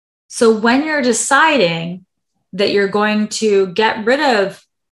So when you're deciding that you're going to get rid of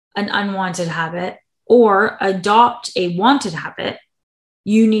an unwanted habit or adopt a wanted habit,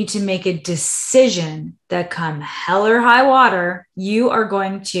 you need to make a decision that come hell or high water, you are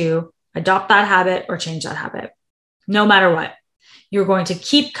going to adopt that habit or change that habit, no matter what. You're going to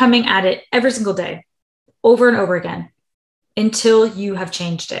keep coming at it every single day, over and over again, until you have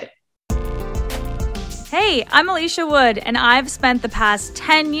changed it. Hey, I'm Alicia Wood, and I've spent the past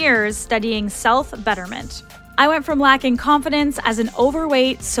 10 years studying self-betterment. I went from lacking confidence as an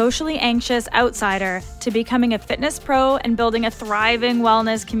overweight, socially anxious outsider to becoming a fitness pro and building a thriving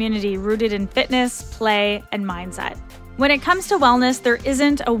wellness community rooted in fitness, play, and mindset. When it comes to wellness, there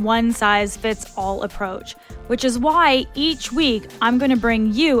isn't a one-size-fits-all approach, which is why each week I'm going to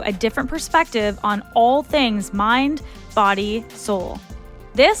bring you a different perspective on all things mind, body, soul.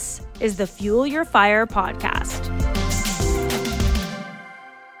 This is the Fuel Your Fire podcast.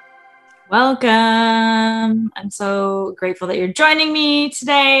 Welcome. I'm so grateful that you're joining me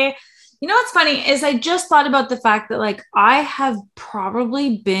today. You know what's funny is I just thought about the fact that I have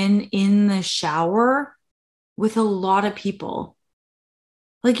probably been in the shower with a lot of people.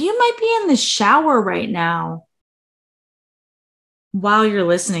 You might be in the shower right now while you're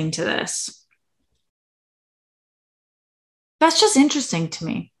listening to this. That's just interesting to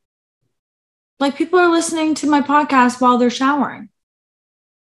me. People are listening to my podcast while they're showering.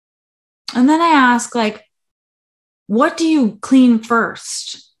 And then I ask, what do you clean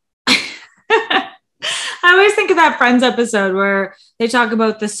first? I always think of that Friends episode where they talk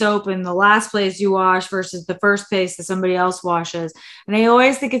about the soap and the last place you wash versus the first place that somebody else washes. And I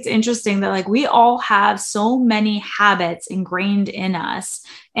always think it's interesting that we all have so many habits ingrained in us.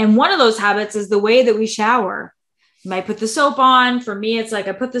 And one of those habits is the way that we shower. You might put the soap on. For me, it's I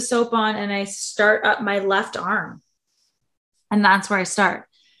put the soap on and I start up my left arm. And that's where I start.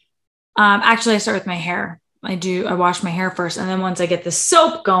 Actually, I start with my hair. I wash my hair first. And then once I get the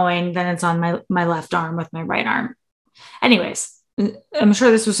soap going, then it's on my left arm with my right arm. Anyways, I'm sure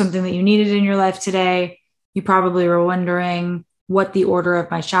this was something that you needed in your life today. You probably were wondering what the order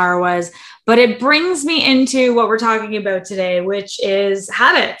of my shower was, but it brings me into what we're talking about today, which is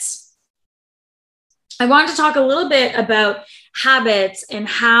habits. I wanted to talk a little bit about habits and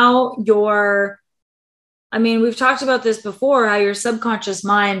how we've talked about this before, how your subconscious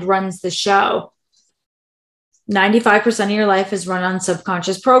mind runs the show. 95% of your life is run on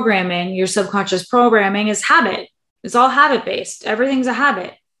subconscious programming. Your subconscious programming is habit. It's all habit-based. Everything's a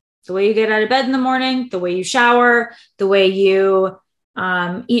habit. The way you get out of bed in the morning, the way you shower, the way you eat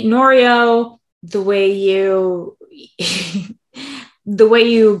an Oreo, the way you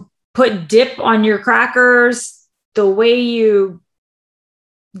put dip on your crackers, the way you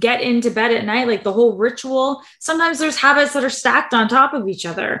get into bed at night, the whole ritual. Sometimes there's habits that are stacked on top of each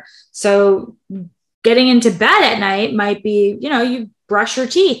other. So getting into bed at night might be, you brush your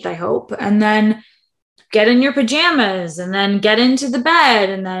teeth, I hope, and then get in your pajamas and then get into the bed.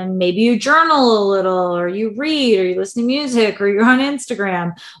 And then maybe you journal a little, or you read, or you listen to music, or you're on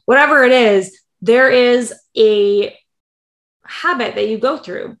Instagram, whatever it is, there is a habit that you go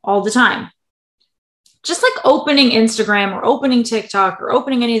through all the time. Just like opening Instagram or opening TikTok or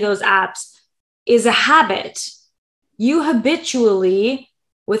opening any of those apps is a habit. You habitually,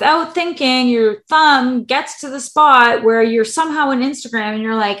 without thinking, your thumb gets to the spot where you're somehow on Instagram and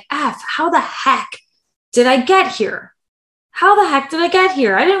you're like, how the heck did I get here? How the heck did I get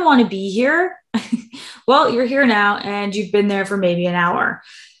here? I didn't want to be here. Well, you're here now and you've been there for maybe an hour.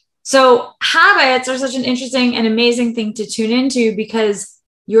 So habits are such an interesting and amazing thing to tune into because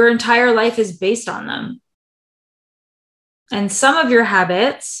your entire life is based on them. And some of your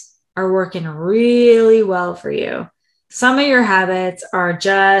habits are working really well for you. Some of your habits are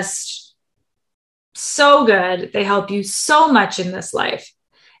just so good. They help you so much in this life.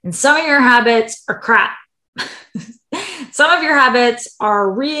 And some of your habits are crap. Some of your habits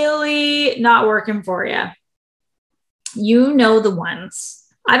are really not working for you. You know the ones.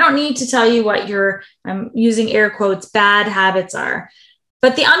 I don't need to tell you what I'm using air quotes, bad habits are.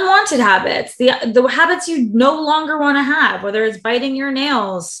 But the unwanted habits, the habits you no longer want to have, whether it's biting your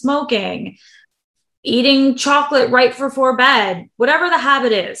nails, smoking, eating chocolate right before bed, whatever the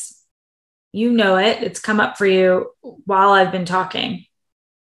habit is, you know it. It's come up for you while I've been talking.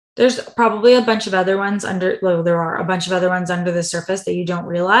 There's probably a bunch of other ones there are a bunch of other ones under the surface that you don't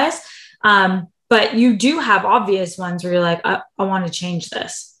realize. But you do have obvious ones where you're like, I want to change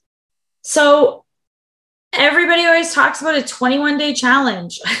this. So everybody always talks about a 21-day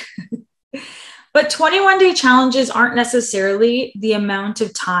challenge. But 21-day challenges aren't necessarily the amount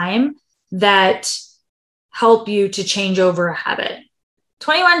of time that help you to change over a habit.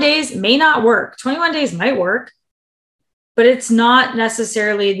 21 days may not work. 21 days might work, but it's not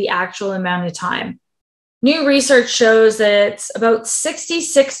necessarily the actual amount of time. New research shows that it's about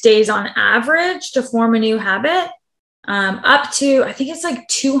 66 days on average to form a new habit, up to, I think it's like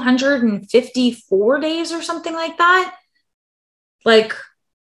 254 days or something like that. Like,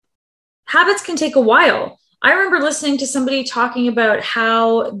 habits can take a while. I remember listening to somebody talking about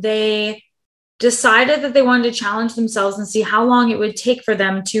how they decided that they wanted to challenge themselves and see how long it would take for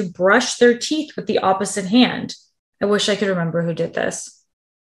them to brush their teeth with the opposite hand. I wish I could remember who did this.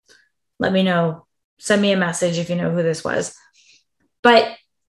 Let me know. Send me a message if you know who this was. But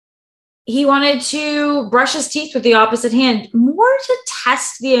he wanted to brush his teeth with the opposite hand, more to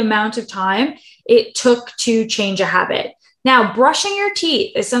test the amount of time it took to change a habit. Now, brushing your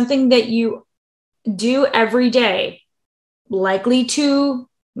teeth is something that you do every day, likely 2,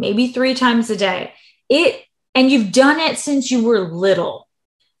 maybe 3 times a day. And you've done it since you were little.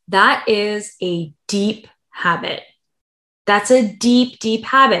 That is a deep habit. That's a deep, deep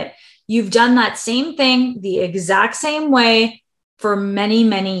habit. You've done that same thing the exact same way for many,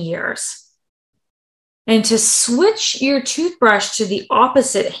 many years. And to switch your toothbrush to the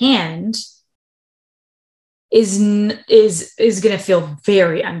opposite hand is going to feel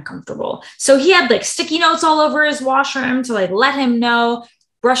very uncomfortable. So he had like sticky notes all over his washroom to like let him know,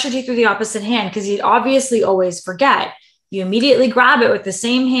 brush your teeth with the opposite hand, because he'd obviously always forget. You immediately grab it with the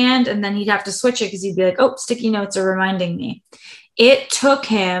same hand, and then he'd have to switch it because he'd be like, oh, sticky notes are reminding me. It took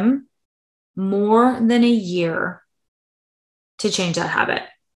him more than a year to change that habit.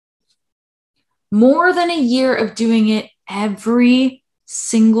 More than a year of doing it every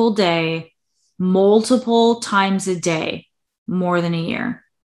single day, multiple times a day, more than a year.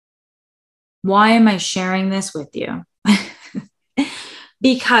 Why am I sharing this with you?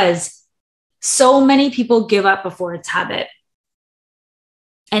 Because so many people give up before it's habit.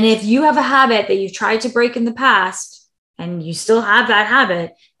 And if you have a habit that you've tried to break in the past and you still have that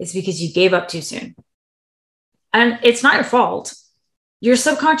habit, it's because you gave up too soon. And it's not your fault. Your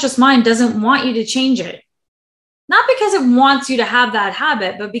subconscious mind doesn't want you to change it. Not because it wants you to have that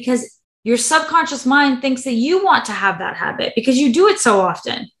habit, but because your subconscious mind thinks that you want to have that habit because you do it so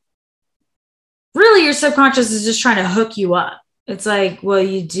often. Really, your subconscious is just trying to hook you up. It's like, well,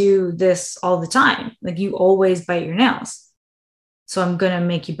 you do this all the time. Like, you always bite your nails. So I'm going to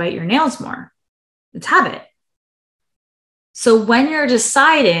make you bite your nails more. It's habit. So when you're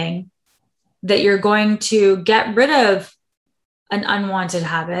deciding that you're going to get rid of an unwanted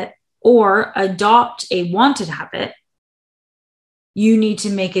habit or adopt a wanted habit, you need to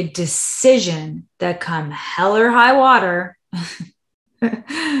make a decision that come hell or high water.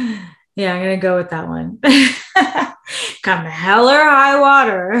 Yeah, I'm going to go with that one. Come hell or high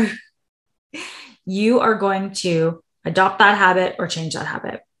water, you are going to adopt that habit or change that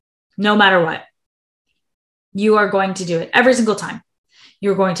habit. No matter what. You are going to do it every single time.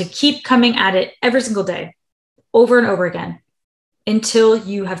 You're going to keep coming at it every single day, over and over again, until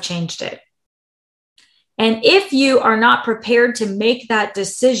you have changed it. And if you are not prepared to make that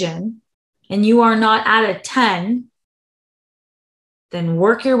decision and you are not at a 10, then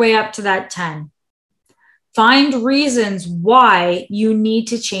work your way up to that 10. Find reasons why you need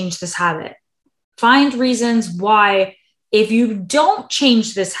to change this habit. Find reasons why, if you don't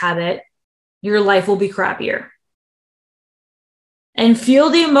change this habit, your life will be crappier. And feel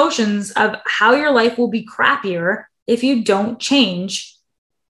the emotions of how your life will be crappier if you don't change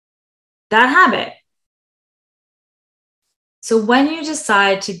that habit. So when you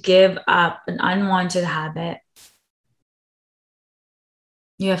decide to give up an unwanted habit,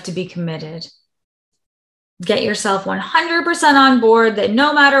 you have to be committed. Get yourself 100% on board that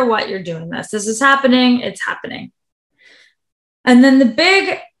no matter what, you're doing this. This is happening. It's happening. And then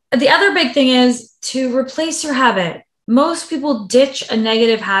the other big thing is to replace your habit. Most people ditch a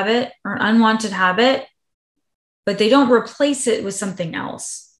negative habit or an unwanted habit, but they don't replace it with something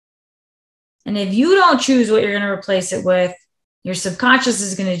else. And if you don't choose what you're going to replace it with, your subconscious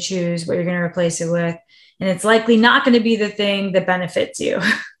is going to choose what you're going to replace it with. And it's likely not going to be the thing that benefits you.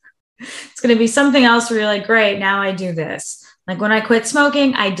 It's going to be something else where you're like, great, now I do this. Like when I quit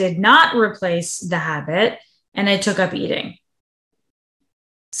smoking, I did not replace the habit and I took up eating.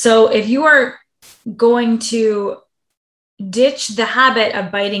 So if you are going to ditch the habit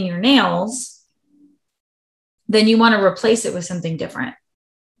of biting your nails, then you want to replace it with something different.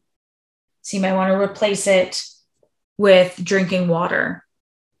 So you might want to replace it with drinking water.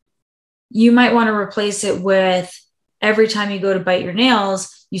 You might want to replace it with every time you go to bite your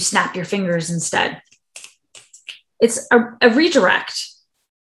nails, you snap your fingers instead. It's a redirect.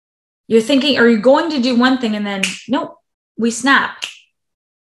 You're thinking, are you going to do one thing and then, nope, we snap.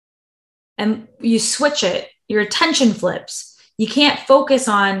 and you switch it, your attention flips. You can't focus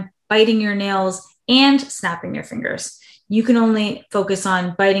on biting your nails and snapping your fingers. You can only focus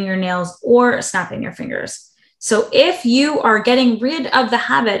on biting your nails or snapping your fingers. So if you are getting rid of the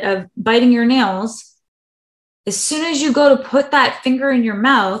habit of biting your nails, as soon as you go to put that finger in your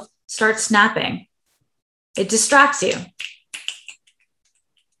mouth, start snapping. It distracts you.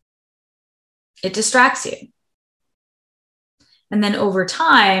 It distracts you. And then over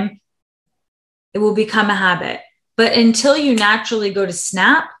time, it will become a habit. But until you naturally go to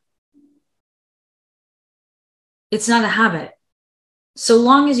snap, it's not a habit. So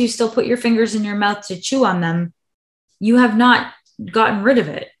long as you still put your fingers in your mouth to chew on them, you have not gotten rid of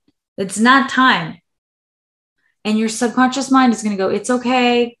it. It's not time. And your subconscious mind is going to go, it's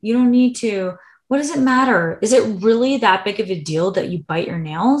okay. You don't need to. What does it matter? Is it really that big of a deal that you bite your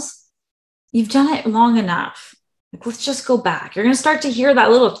nails? You've done it long enough. Like, let's just go back. You're going to start to hear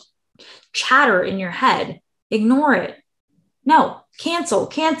that little chatter in your head. Ignore it. No, cancel.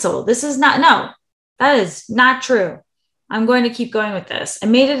 This is not, no, that is not true. I'm going to keep going with this. I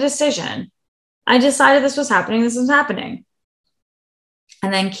made a decision. I decided this was happening. This is happening.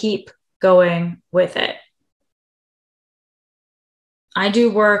 And then keep going with it. I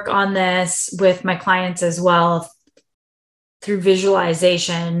do work on this with my clients as well through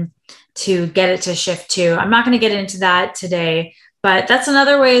visualization to get it to shift to. I'm not going to get into that today, but that's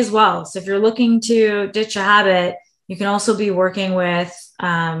another way as well. So if you're looking to ditch a habit, you can also be working with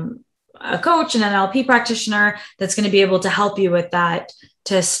a coach and an NLP practitioner that's going to be able to help you with that,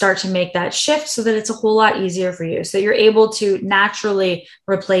 to start to make that shift so that it's a whole lot easier for you, so that you're able to naturally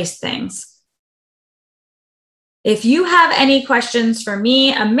replace things. If you have any questions for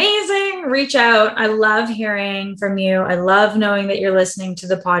me, amazing, reach out. I love hearing from you. I love knowing that you're listening to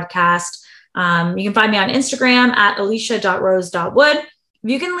the podcast. You can find me on Instagram at alicia.rose.wood.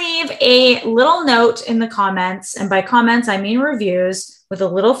 You can leave a little note in the comments, and by comments, I mean reviews, with a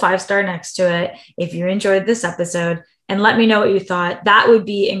little 5-star next to it if you enjoyed this episode, and let me know what you thought. That would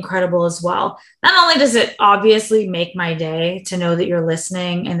be incredible as well. Not only does it obviously make my day to know that you're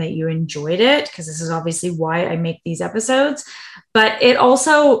listening and that you enjoyed it, because this is obviously why I make these episodes, but it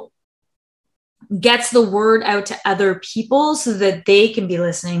also gets the word out to other people so that they can be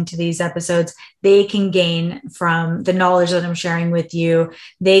listening to these episodes. They can gain from the knowledge that I'm sharing with you.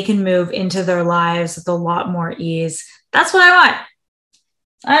 They can move into their lives with a lot more ease. That's what I want.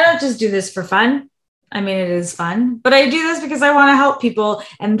 I don't just do this for fun. I mean, it is fun, but I do this because I want to help people,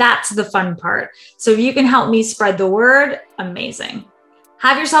 and that's the fun part. So if you can help me spread the word, amazing.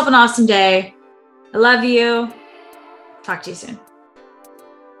 Have yourself an awesome day. I love you. Talk to you soon.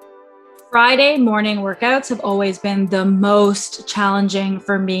 Friday morning workouts have always been the most challenging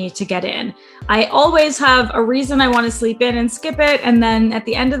for me to get in. I always have a reason I want to sleep in and skip it. And then at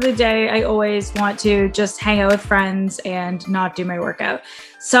the end of the day, I always want to just hang out with friends and not do my workout.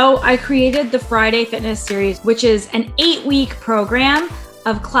 So I created the Friday Fitness Series, which is an 8-week program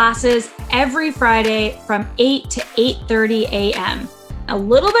of classes every Friday from 8 to 8:30 a.m. A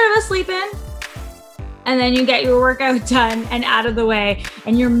little bit of a sleep in, and then you get your workout done and out of the way,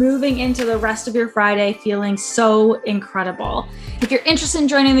 and you're moving into the rest of your Friday feeling so incredible. If you're interested in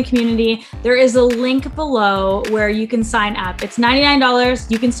joining the community, there is a link below where you can sign up. It's $99.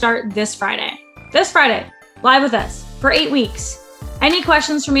 You can start this Friday, live with us for 8 weeks. Any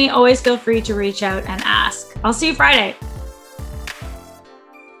questions for me, always feel free to reach out and ask. I'll see you Friday.